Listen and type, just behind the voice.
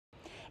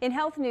In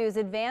health news,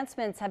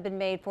 advancements have been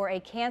made for a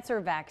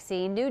cancer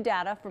vaccine. New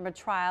data from a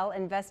trial,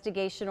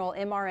 investigational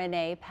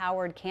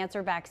mRNA-powered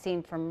cancer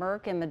vaccine from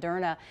Merck and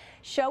Moderna,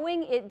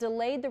 showing it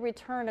delayed the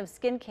return of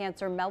skin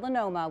cancer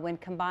melanoma when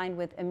combined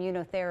with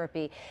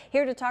immunotherapy.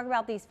 Here to talk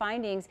about these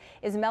findings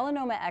is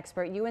melanoma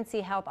expert, UNC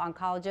Health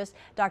oncologist,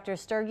 Dr.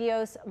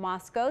 Stergios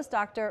Moskos.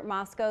 Dr.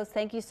 Moskos,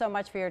 thank you so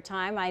much for your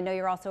time. I know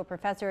you're also a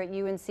professor at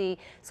UNC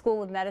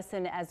School of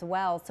Medicine as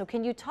well. So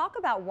can you talk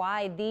about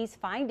why these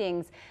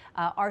findings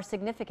are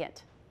significant?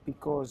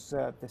 Because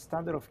the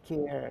standard of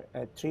care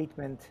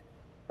treatment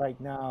right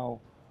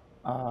now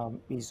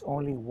is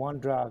only one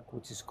drug,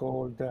 which is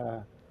called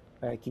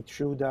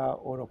Keytruda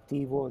or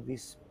Opdivo.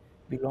 This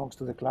belongs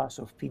to the class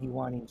of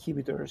PD-1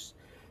 inhibitors,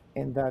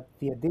 and that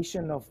the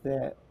addition of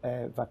the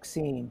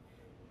vaccine,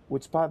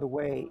 which, by the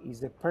way,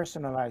 is a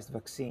personalized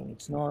vaccine,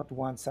 it's not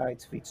one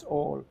size fits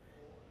all,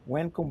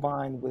 when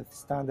combined with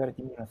standard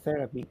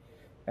immunotherapy,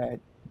 uh,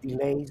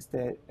 delays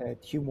the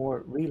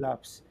tumor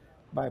relapse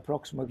by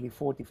approximately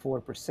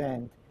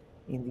 44%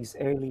 in this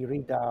early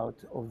readout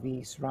of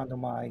this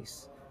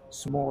randomized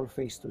small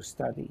phase 2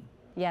 study.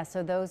 Yeah,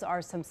 so those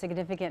are some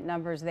significant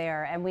numbers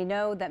there. And we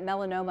know that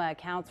melanoma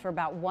accounts for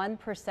about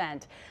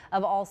 1%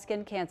 of all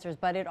skin cancers,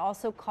 but it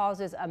also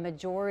causes a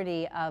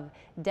majority of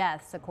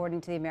deaths,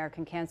 according to the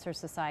American Cancer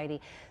Society.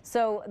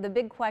 So the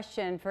big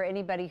question for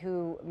anybody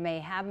who may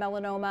have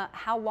melanoma,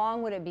 how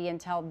long would it be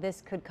until this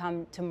could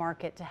come to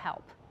market to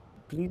help?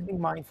 Please be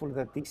mindful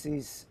that this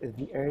is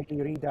the early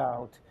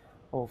readout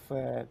of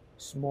a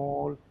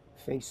small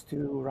phase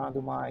 2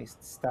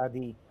 randomized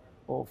study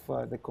of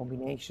the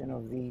combination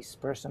of this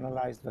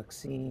personalized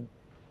vaccine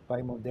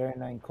by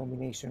Moderna in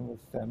combination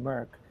with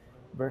Merck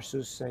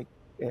versus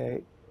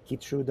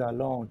Keytruda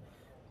alone.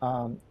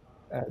 Um,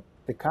 uh,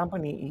 the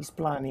company is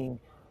planning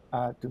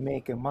to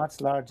make a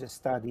much larger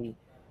study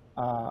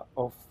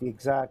of the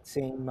exact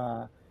same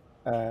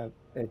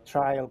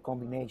trial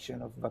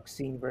combination of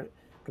vaccine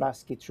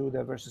plus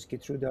Keytruda versus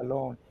Keytruda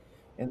alone.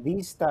 And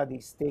these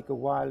studies take a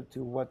while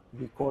to, what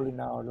we call in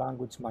our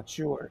language,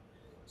 mature.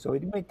 So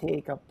it may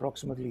take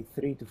approximately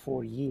 3 to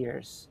 4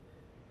 years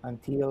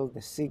until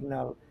the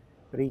signal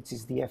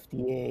reaches the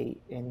FDA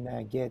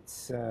and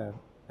gets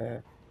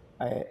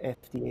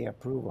FDA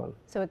approval.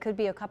 So it could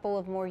be a couple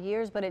of more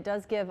years, but it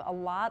does give a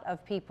lot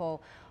of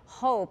people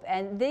hope.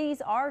 And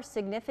these are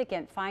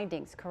significant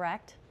findings,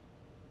 correct?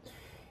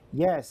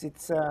 Yes,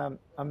 it's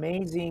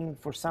amazing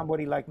for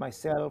somebody like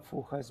myself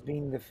who has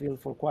been in the field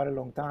for quite a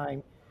long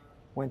time.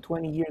 When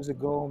 20 years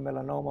ago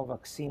melanoma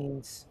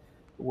vaccines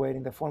were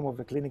in the form of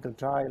a clinical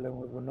trial and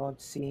we were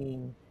not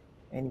seeing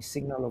any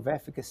signal of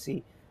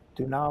efficacy,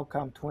 to now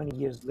come 20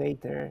 years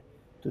later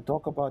to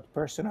talk about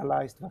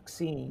personalized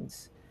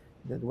vaccines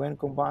that, when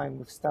combined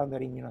with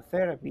standard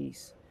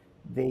immunotherapies,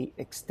 they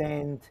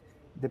extend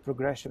the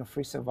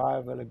progression-free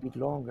survival a bit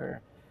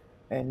longer.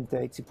 And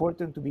it's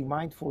important to be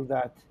mindful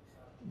that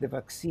the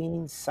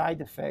vaccine side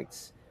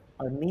effects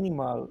are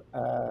minimal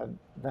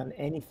than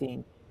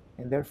anything,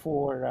 and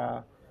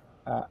therefore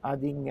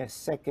adding a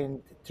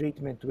second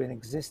treatment to an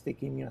existing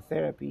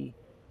immunotherapy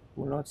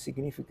will not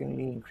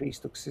significantly increase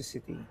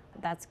toxicity.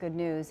 That's good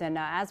news. And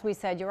as we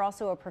said, you're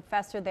also a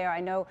professor there. I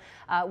know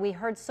we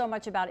heard so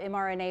much about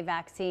mRNA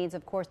vaccines,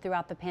 of course,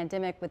 throughout the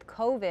pandemic with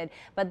COVID,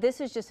 but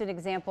this is just an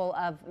example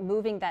of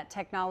moving that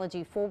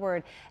technology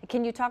forward.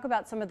 Can you talk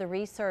about some of the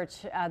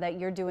research that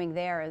you're doing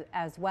there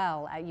as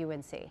well at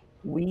UNC?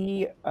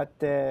 We at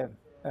the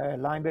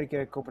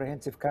Lineberger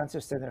Comprehensive Cancer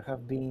Center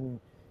have been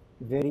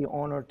very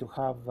honored to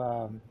have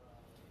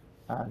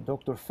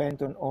Dr.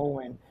 Fenton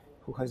Owen,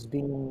 who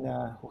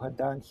had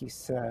done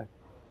his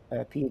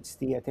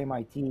PhD at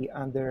MIT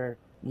under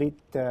lead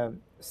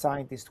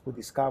scientist who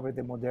discovered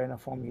the Moderna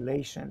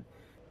formulation.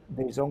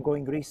 There is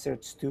ongoing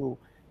research to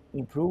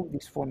improve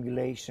this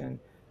formulation,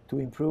 to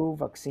improve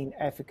vaccine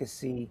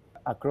efficacy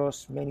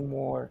across many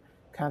more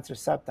cancer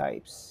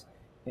subtypes.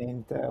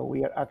 And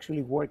we are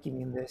actually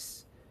working in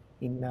this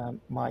in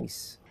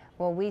mice.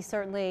 Well, we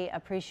certainly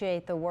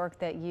appreciate the work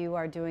that you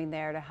are doing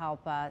there to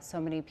help so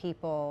many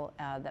people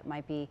that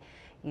might be,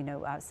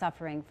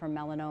 suffering from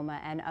melanoma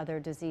and other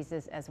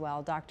diseases as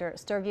well. Dr.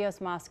 Stergios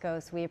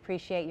Moskos, we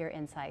appreciate your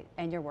insight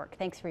and your work.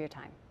 Thanks for your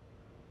time.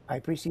 I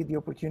appreciate the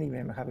opportunity,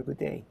 ma'am. Have a good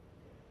day.